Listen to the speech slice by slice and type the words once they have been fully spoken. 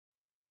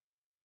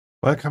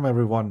Welcome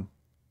everyone.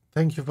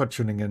 Thank you for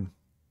tuning in.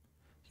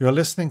 You are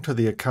listening to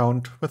The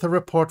Account with a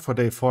report for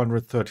day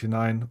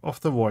 439 of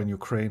the war in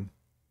Ukraine.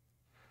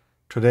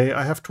 Today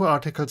I have two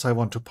articles I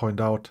want to point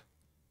out.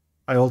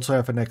 I also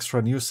have an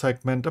extra news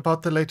segment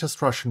about the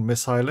latest Russian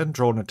missile and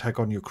drone attack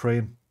on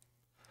Ukraine.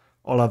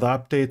 All other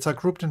updates are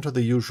grouped into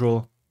the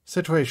usual: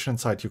 situation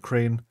inside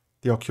Ukraine,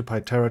 the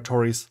occupied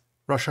territories,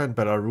 Russia and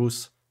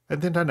Belarus,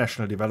 and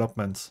international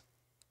developments.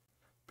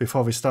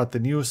 Before we start the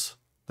news,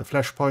 the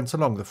flashpoints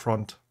along the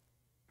front.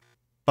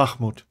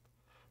 Bakhmut.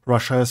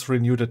 Russia has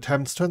renewed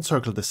attempts to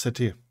encircle the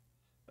city.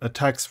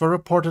 Attacks were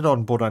reported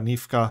on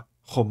Boranivka,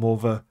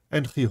 Khomove,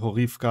 and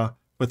Khihorivka,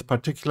 with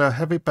particular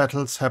heavy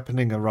battles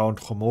happening around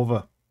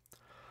Khomove.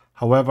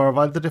 However,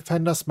 while the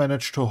defenders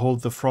managed to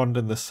hold the front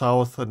in the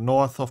south and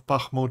north of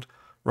Bakhmut,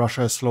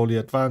 Russia is slowly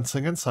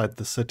advancing inside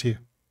the city.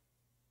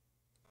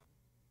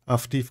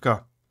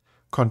 Avdiivka.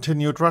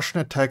 Continued Russian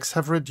attacks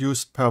have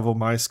reduced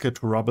Pervomaiske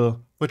to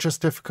rubble, which is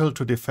difficult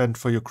to defend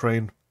for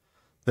Ukraine.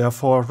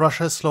 Therefore,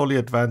 Russia is slowly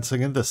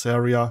advancing in this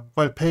area,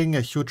 while paying a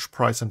huge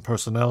price in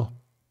personnel.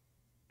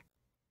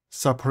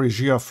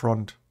 Zaporizhia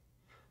front.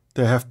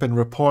 There have been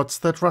reports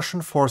that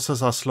Russian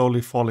forces are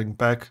slowly falling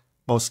back,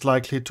 most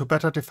likely to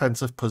better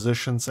defensive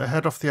positions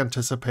ahead of the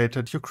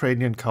anticipated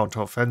Ukrainian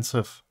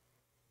counteroffensive.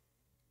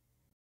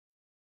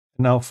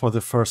 Now for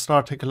the first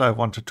article I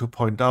wanted to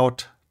point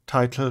out,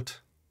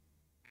 titled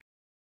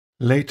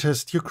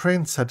Latest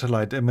Ukraine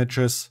satellite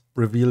images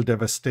reveal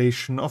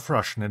devastation of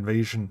Russian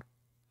invasion.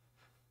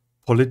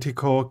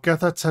 Politico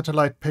gathered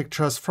satellite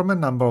pictures from a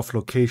number of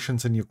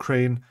locations in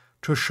Ukraine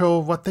to show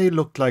what they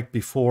looked like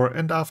before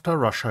and after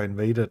Russia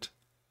invaded.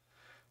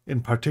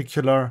 In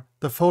particular,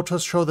 the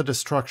photos show the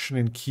destruction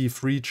in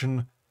Kyiv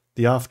region,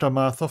 the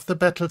aftermath of the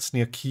battles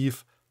near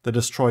Kyiv, the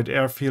destroyed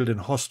airfield in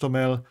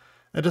Hostomel,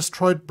 a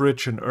destroyed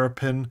bridge in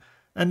Irpin,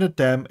 and a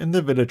dam in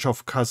the village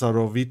of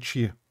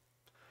Kazarovichi.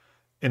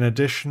 In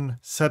addition,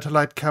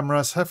 satellite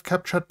cameras have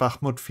captured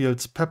Bakhmut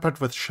fields peppered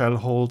with shell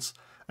holes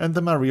and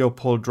the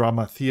Mariupol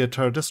drama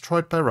theater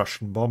destroyed by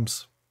Russian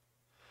bombs.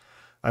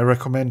 I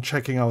recommend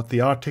checking out the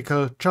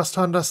article just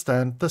to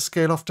understand the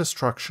scale of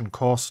destruction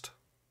caused.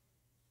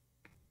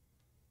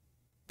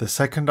 The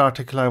second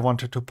article I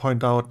wanted to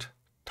point out,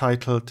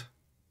 titled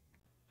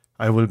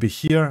I Will Be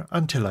Here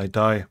Until I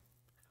Die.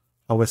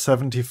 How a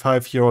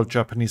 75-year-old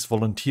Japanese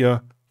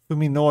volunteer,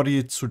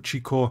 Fuminori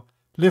Tsuchiko,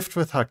 lived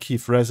with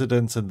Kharkiv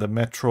residents in the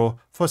metro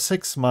for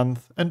 6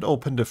 months and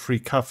opened a free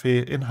cafe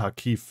in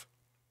Kharkiv.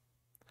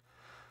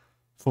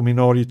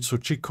 Fuminori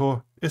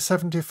Tsuchiko is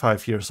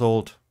 75 years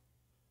old.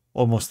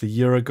 Almost a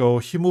year ago,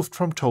 he moved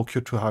from Tokyo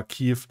to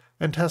Kharkiv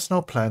and has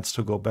no plans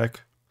to go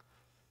back.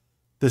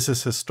 This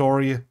is his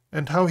story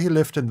and how he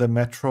lived in the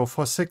metro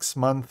for 6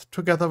 months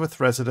together with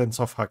residents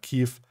of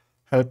Kharkiv,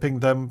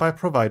 helping them by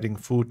providing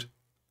food.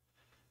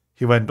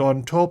 He went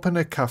on to open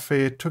a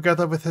cafe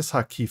together with his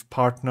Kharkiv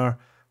partner,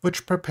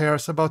 which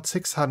prepares about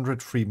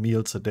 600 free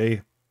meals a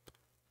day.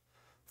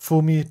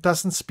 Fumi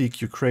doesn't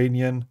speak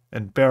Ukrainian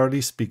and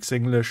barely speaks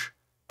English,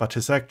 but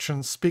his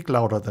actions speak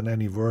louder than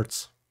any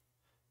words.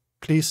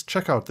 Please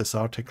check out this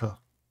article.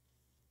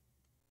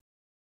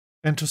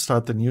 And to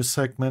start the news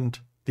segment,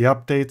 the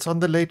updates on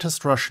the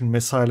latest Russian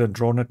missile and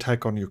drone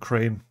attack on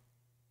Ukraine.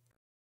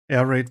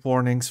 Air raid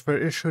warnings were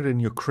issued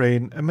in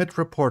Ukraine amid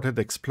reported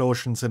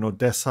explosions in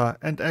Odessa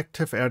and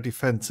active air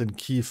defense in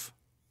Kyiv.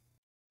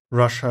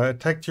 Russia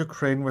attacked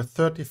Ukraine with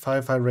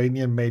 35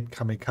 Iranian-made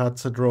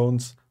kamikaze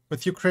drones,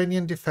 with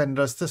Ukrainian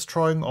defenders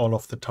destroying all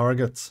of the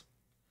targets.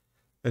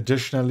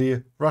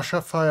 Additionally,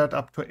 Russia fired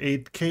up to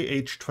 8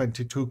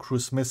 Kh-22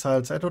 cruise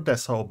missiles at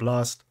Odessa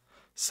Oblast,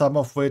 some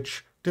of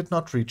which did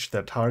not reach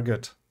their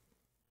target.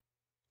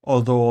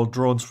 Although all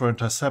drones were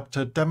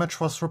intercepted, damage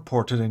was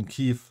reported in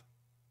Kyiv.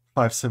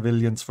 5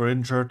 civilians were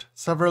injured,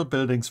 several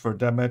buildings were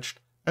damaged,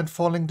 and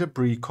falling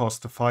debris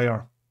caused the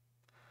fire.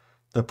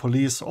 The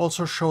police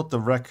also showed the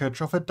wreckage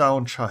of a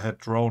downed Shahed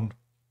drone.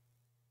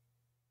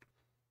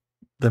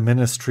 The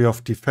Ministry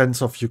of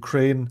Defense of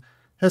Ukraine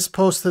has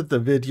posted the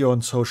video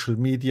on social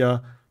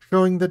media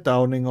showing the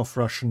downing of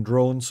Russian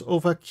drones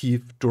over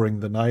Kyiv during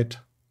the night.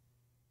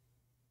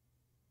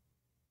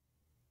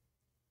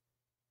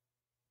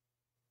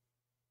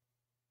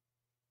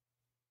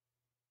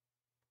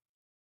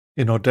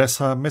 In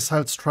Odessa,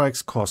 missile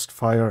strikes caused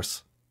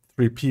fires.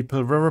 3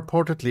 people were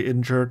reportedly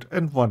injured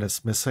and 1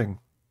 is missing.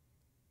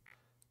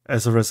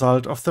 As a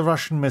result of the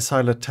Russian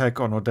missile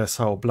attack on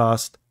Odessa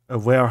Oblast, a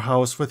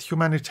warehouse with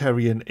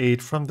humanitarian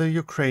aid from the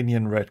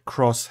Ukrainian Red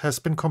Cross has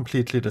been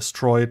completely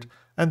destroyed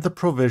and the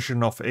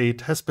provision of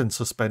aid has been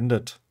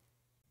suspended.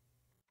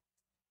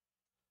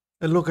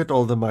 A look at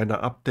all the minor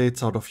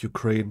updates out of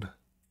Ukraine.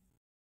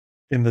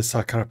 In the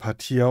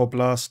Zakarpattia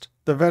Oblast,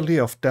 the Valley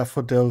of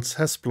Daffodils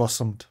has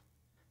blossomed.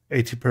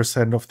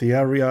 80% of the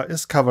area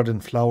is covered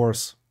in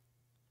flowers.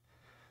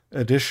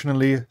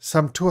 Additionally,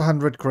 some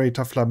 200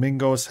 greater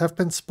flamingos have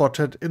been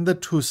spotted in the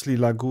Tuzli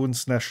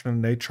Lagoons National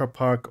Nature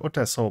Park,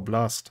 Odessa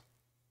Oblast.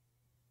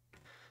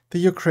 The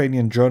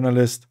Ukrainian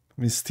journalist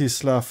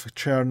Mstislav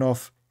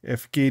Chernov,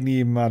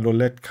 Evgeny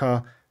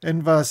Maloletka,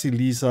 and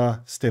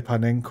Vasilisa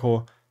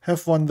Stepanenko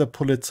have won the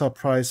Pulitzer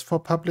Prize for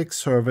public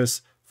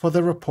service for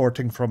their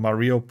reporting from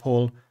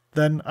Mariupol,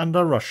 then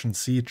under Russian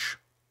siege.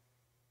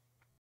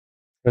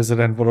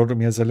 President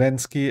Volodymyr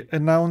Zelensky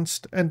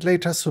announced and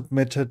later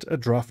submitted a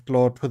draft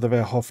law to the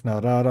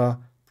Verkhovna Rada,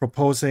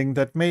 proposing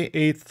that May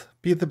 8th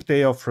be the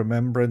day of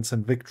remembrance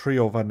and victory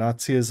over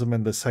Nazism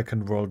in the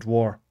Second World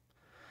War.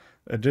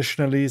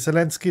 Additionally,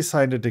 Zelensky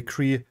signed a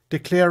decree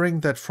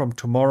declaring that from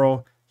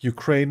tomorrow,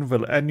 Ukraine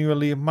will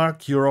annually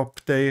mark Europe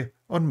Day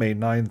on May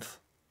 9th.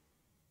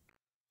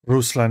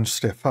 Ruslan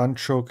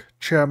Stefanchuk,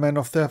 chairman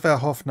of the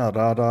Verkhovna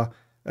Rada,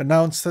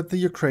 announced that the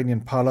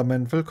Ukrainian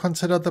parliament will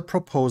consider the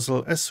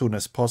proposal as soon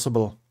as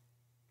possible.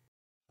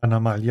 Anna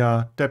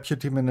Malya,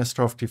 deputy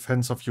minister of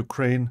defense of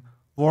Ukraine,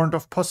 warned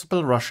of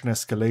possible Russian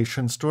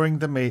escalations during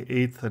the May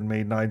 8th and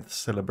May 9th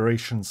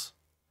celebrations.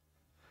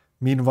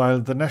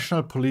 Meanwhile, the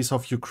National Police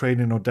of Ukraine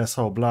in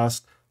Odessa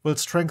Oblast will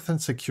strengthen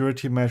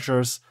security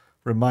measures,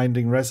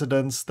 reminding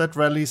residents that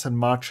rallies and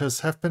marches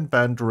have been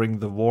banned during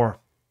the war.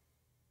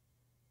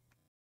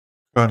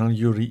 Colonel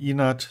Yuri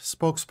Inat,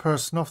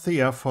 spokesperson of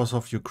the Air Force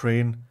of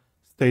Ukraine,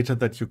 stated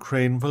that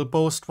Ukraine will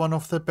boast one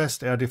of the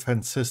best air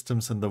defense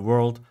systems in the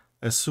world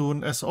as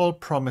soon as all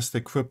promised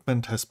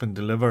equipment has been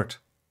delivered.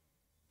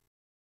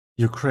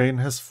 Ukraine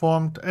has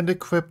formed and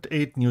equipped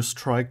 8 new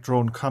strike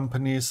drone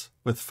companies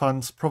with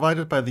funds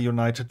provided by the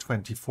United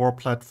 24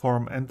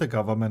 platform and the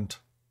government.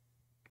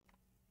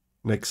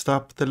 Next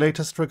up, the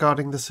latest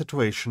regarding the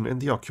situation in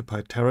the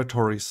occupied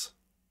territories.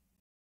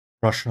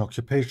 Russian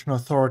occupation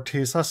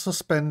authorities are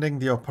suspending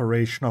the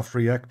operation of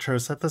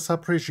reactors at the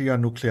Zaporizhzhia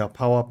nuclear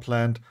power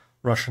plant,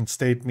 Russian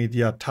state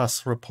media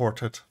TASS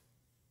reported.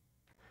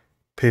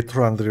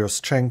 Petro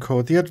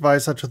Andrioschenko, the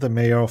advisor to the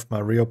mayor of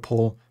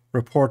Mariupol,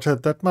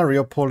 reported that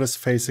Mariupol is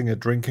facing a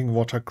drinking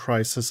water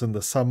crisis in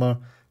the summer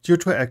due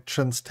to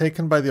actions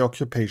taken by the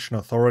occupation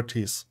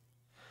authorities.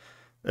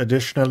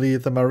 Additionally,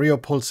 the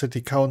Mariupol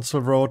City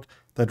Council wrote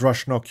that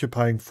Russian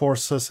occupying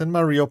forces in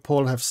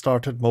Mariupol have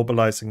started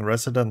mobilizing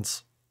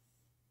residents.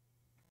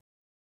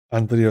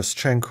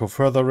 Andrioschenko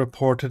further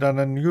reported an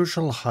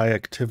unusual high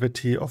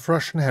activity of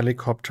Russian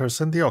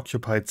helicopters in the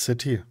occupied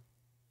city.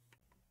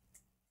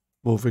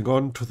 Moving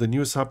on to the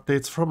news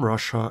updates from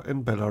Russia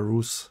and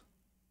Belarus.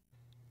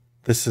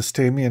 The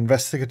Systemi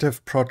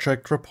Investigative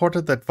Project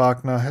reported that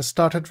Wagner has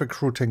started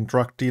recruiting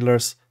drug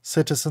dealers,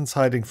 citizens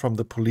hiding from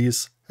the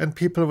police, and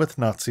people with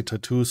Nazi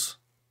tattoos.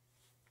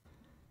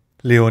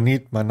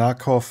 Leonid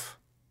Manakov,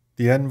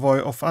 the envoy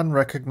of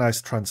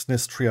unrecognized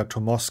Transnistria to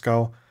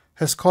Moscow,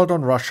 has called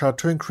on Russia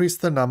to increase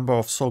the number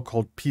of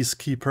so-called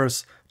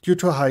peacekeepers due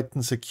to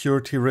heightened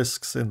security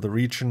risks in the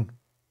region.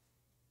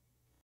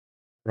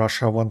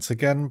 Russia once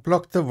again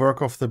blocked the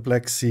work of the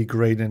Black Sea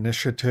Grain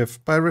Initiative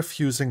by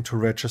refusing to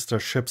register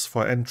ships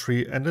for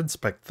entry and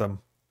inspect them.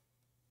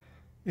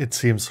 It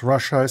seems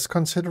Russia is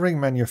considering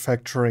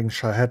manufacturing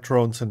Shahed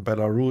drones in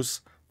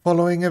Belarus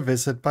following a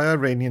visit by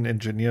Iranian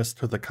engineers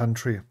to the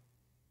country.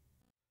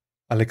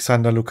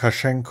 Alexander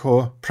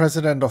Lukashenko,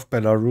 president of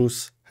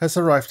Belarus, has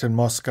arrived in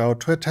Moscow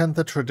to attend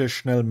the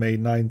traditional May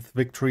 9th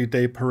Victory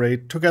Day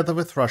parade together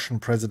with Russian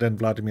President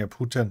Vladimir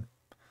Putin.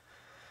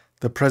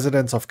 The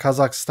presidents of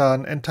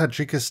Kazakhstan and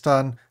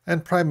Tajikistan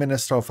and Prime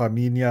Minister of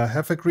Armenia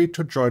have agreed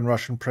to join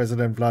Russian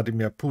President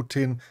Vladimir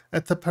Putin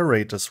at the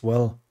parade as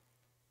well.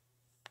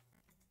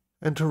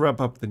 And to wrap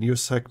up the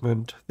news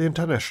segment, the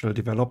international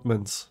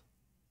developments.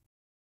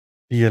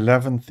 The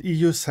 11th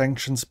EU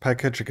sanctions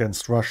package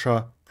against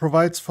Russia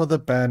provides for the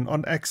ban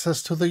on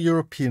access to the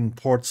European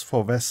ports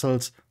for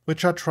vessels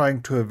which are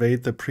trying to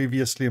evade the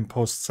previously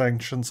imposed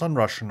sanctions on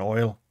Russian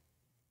oil.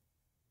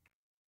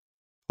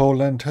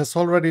 Poland has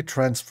already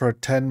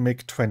transferred 10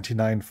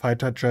 MiG-29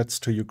 fighter jets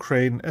to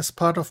Ukraine as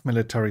part of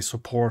military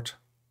support.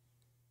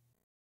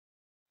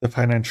 The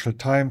Financial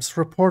Times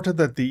reported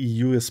that the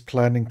EU is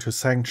planning to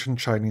sanction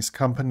Chinese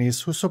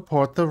companies who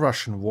support the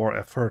Russian war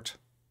effort.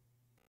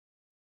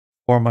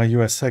 Former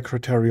US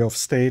Secretary of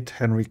State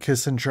Henry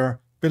Kissinger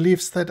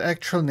believes that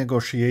actual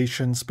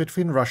negotiations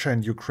between Russia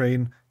and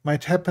Ukraine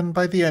might happen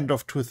by the end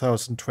of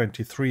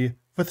 2023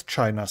 with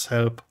China's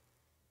help.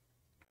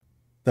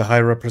 The High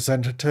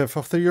Representative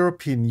of the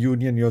European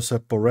Union,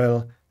 Josep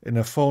Borrell, in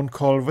a phone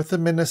call with the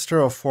Minister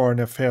of Foreign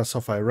Affairs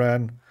of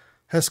Iran,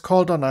 has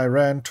called on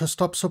Iran to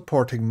stop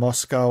supporting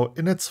Moscow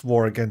in its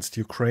war against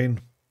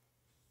Ukraine.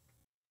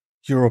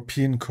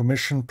 European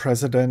Commission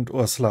President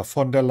Ursula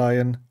von der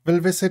Leyen will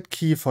visit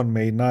Kyiv on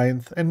May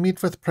 9th and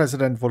meet with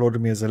President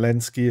Volodymyr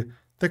Zelensky,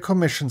 the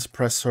Commission's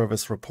press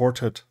service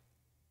reported.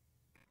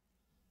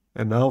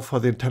 And now for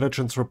the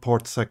Intelligence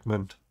Report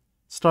segment,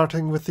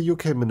 starting with the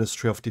UK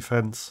Ministry of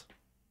Defence.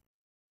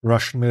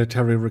 Russian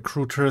military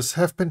recruiters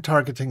have been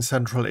targeting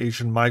Central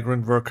Asian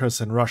migrant workers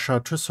in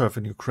Russia to serve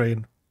in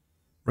Ukraine.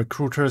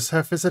 Recruiters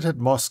have visited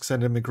mosques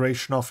and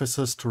immigration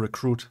offices to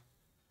recruit.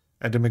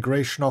 And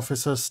immigration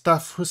officers,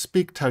 staff who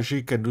speak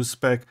Tajik and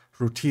Uzbek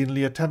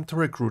routinely attempt to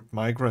recruit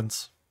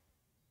migrants.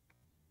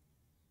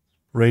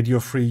 Radio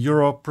Free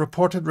Europe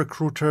reported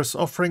recruiters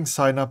offering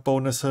sign-up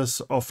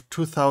bonuses of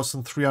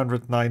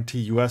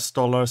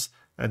 $2,390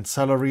 and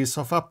salaries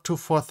of up to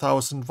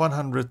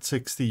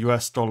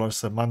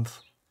 $4,160 a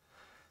month.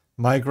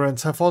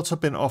 Migrants have also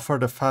been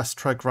offered a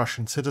fast-track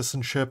Russian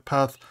citizenship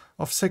path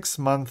of 6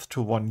 months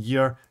to 1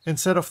 year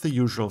instead of the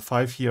usual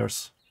 5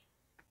 years.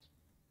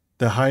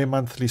 The high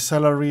monthly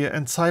salary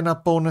and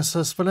sign-up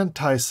bonuses will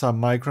entice some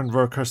migrant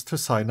workers to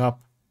sign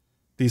up.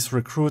 These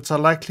recruits are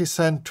likely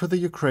sent to the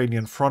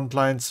Ukrainian front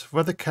lines,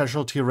 where the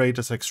casualty rate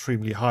is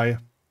extremely high.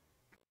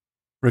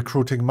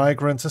 Recruiting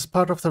migrants is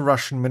part of the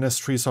Russian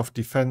Ministries of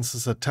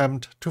Defense's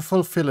attempt to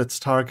fulfill its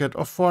target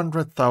of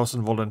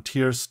 400,000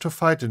 volunteers to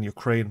fight in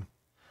Ukraine.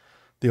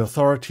 The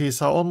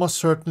authorities are almost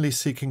certainly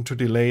seeking to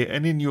delay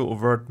any new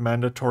overt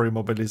mandatory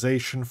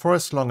mobilization for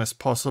as long as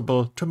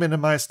possible to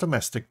minimize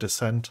domestic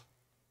dissent.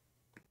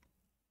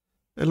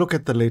 A look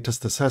at the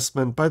latest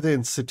assessment by the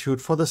Institute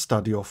for the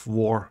Study of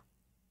War.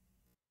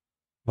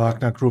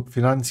 Wagner Group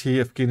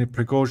financier Evgeny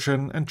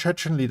Prigozhin and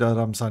Chechen leader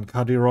Ramzan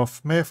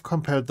Kadyrov may have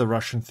compelled the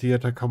Russian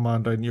theater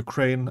commander in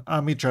Ukraine,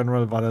 Army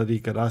General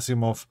Valery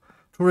Gerasimov,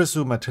 to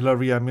resume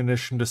artillery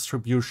ammunition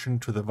distribution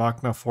to the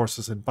Wagner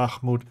forces in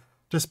Bakhmut,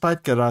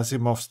 despite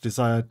Gerasimov's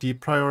desired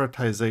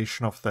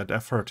deprioritization of that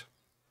effort.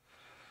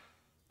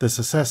 This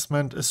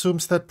assessment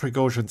assumes that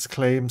Prigozhin's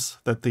claims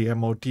that the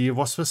MOD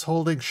was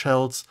withholding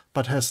shells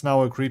but has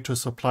now agreed to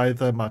supply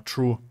them are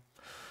true.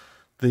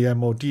 The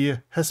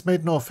MOD has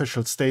made no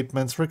official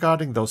statements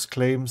regarding those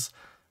claims,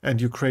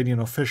 and Ukrainian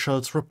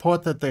officials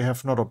report that they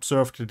have not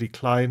observed a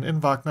decline in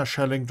Wagner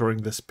shelling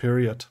during this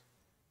period.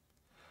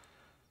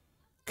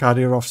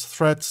 Kadyrov's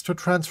threats to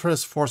transfer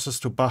his forces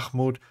to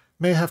Bakhmut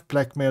may have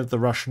blackmailed the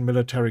Russian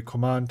military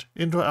command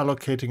into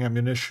allocating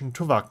ammunition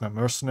to Wagner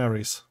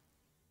mercenaries.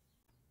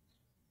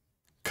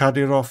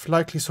 Kadyrov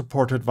likely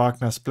supported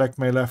Wagner's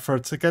blackmail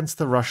efforts against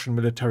the Russian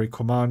military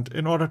command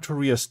in order to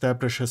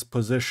re-establish his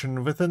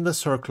position within the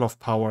circle of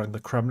power in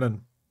the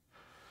Kremlin.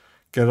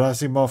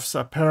 Gerasimov's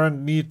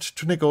apparent need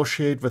to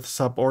negotiate with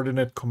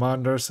subordinate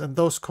commanders and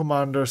those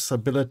commanders'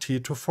 ability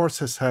to force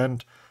his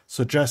hand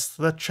suggests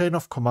that chain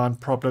of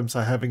command problems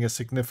are having a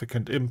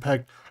significant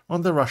impact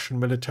on the Russian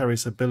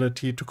military's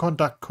ability to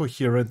conduct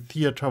coherent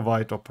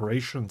theater-wide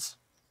operations.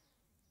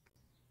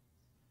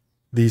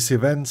 These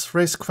events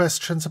raise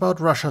questions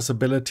about Russia's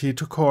ability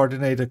to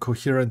coordinate a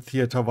coherent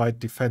theater-wide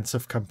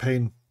defensive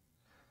campaign.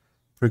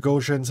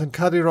 Prigozhin's and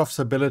Kadyrov's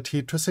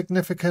ability to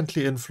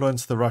significantly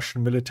influence the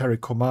Russian military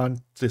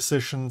command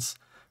decisions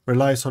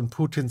relies on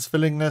Putin's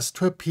willingness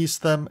to appease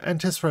them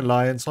and his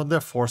reliance on their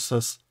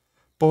forces,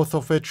 both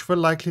of which will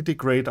likely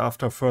degrade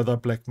after further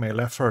blackmail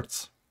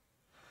efforts.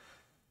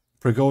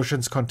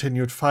 Prigozhin's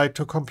continued fight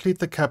to complete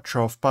the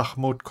capture of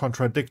Bakhmut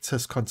contradicts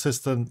his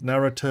consistent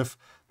narrative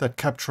that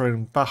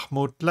capturing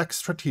Bakhmut lacks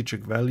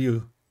strategic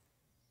value.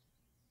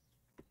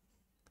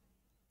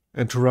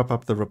 And to wrap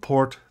up the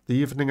report, the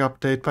evening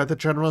update by the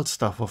General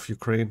Staff of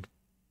Ukraine.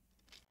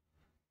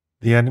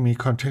 The enemy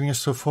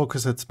continues to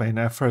focus its main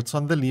efforts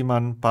on the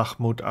Liman,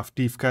 Bakhmut,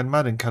 Avdiivka and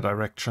Marinka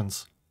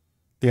directions.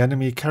 The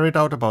enemy carried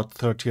out about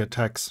 30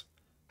 attacks.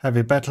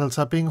 Heavy battles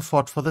are being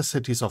fought for the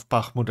cities of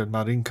Bakhmut and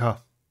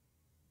Marinka.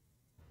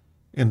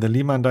 In the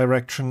Liman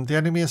direction, the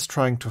enemy is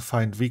trying to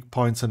find weak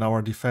points in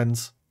our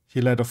defense.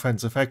 He led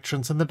offensive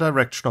actions in the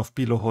direction of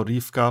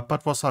Bilohorivka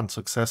but was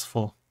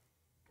unsuccessful.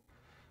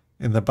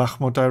 In the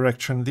Bakhmut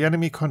direction, the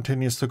enemy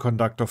continues to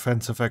conduct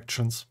offensive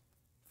actions.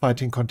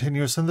 Fighting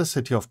continues in the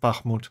city of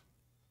Bakhmut.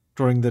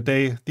 During the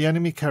day, the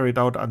enemy carried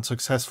out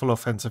unsuccessful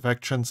offensive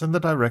actions in the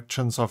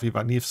directions of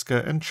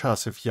Ivanivske and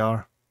Chasiv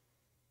Yar.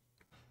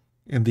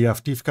 In the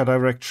Avdiivka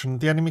direction,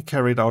 the enemy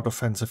carried out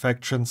offensive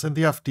actions in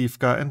the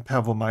Avdiivka and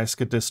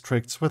Pervomaiske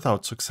districts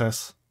without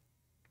success.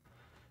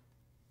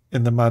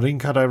 In the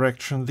Marinka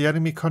direction, the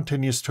enemy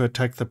continues to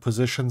attack the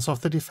positions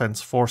of the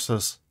defense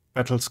forces.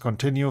 Battles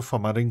continue for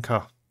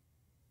Marinka.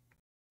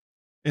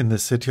 In the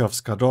city of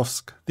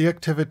Skadovsk, the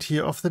activity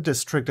of the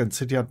district and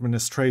city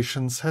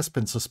administrations has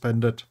been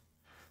suspended.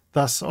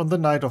 Thus, on the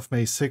night of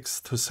May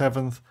 6th to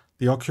 7th,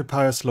 the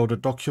occupiers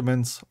loaded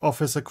documents,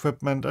 office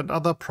equipment and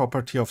other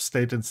property of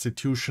state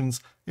institutions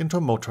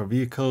into motor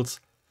vehicles,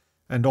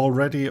 and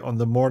already on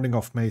the morning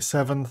of May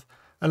 7th,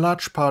 a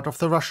large part of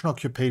the Russian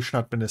occupation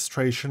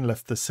administration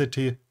left the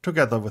city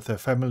together with their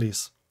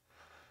families.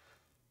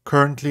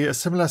 Currently, a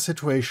similar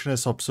situation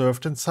is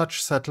observed in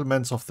such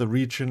settlements of the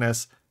region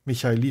as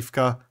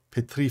Mikhailivka,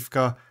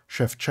 Petrivka,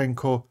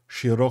 Shevchenko,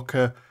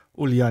 Shiroke,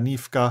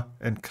 Ulyanivka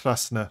and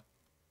Krasne.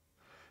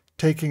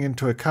 Taking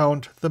into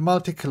account the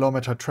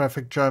multi-kilometer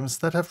traffic jams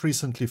that have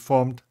recently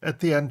formed at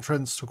the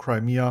entrance to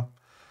Crimea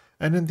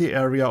and in the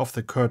area of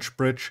the Kerch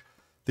Bridge,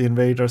 the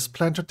invaders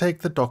plan to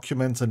take the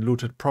documents and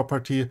looted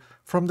property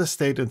from the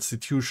state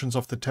institutions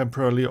of the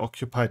temporarily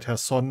occupied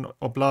Kherson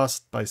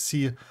Oblast by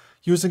sea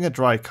using a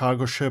dry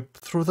cargo ship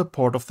through the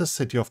port of the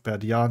city of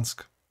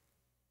Berdyansk.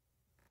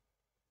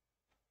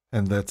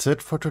 And that's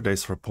it for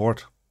today's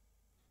report.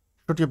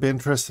 Should you be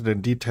interested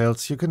in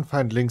details, you can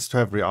find links to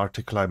every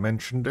article I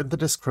mentioned in the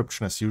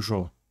description as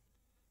usual.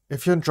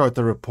 If you enjoyed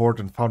the report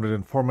and found it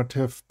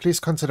informative, please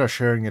consider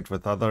sharing it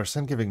with others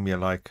and giving me a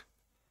like.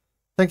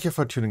 Thank you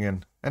for tuning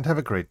in, and have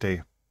a great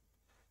day.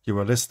 You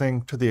were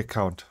listening to The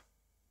Account.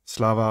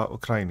 Slava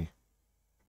Ukraini.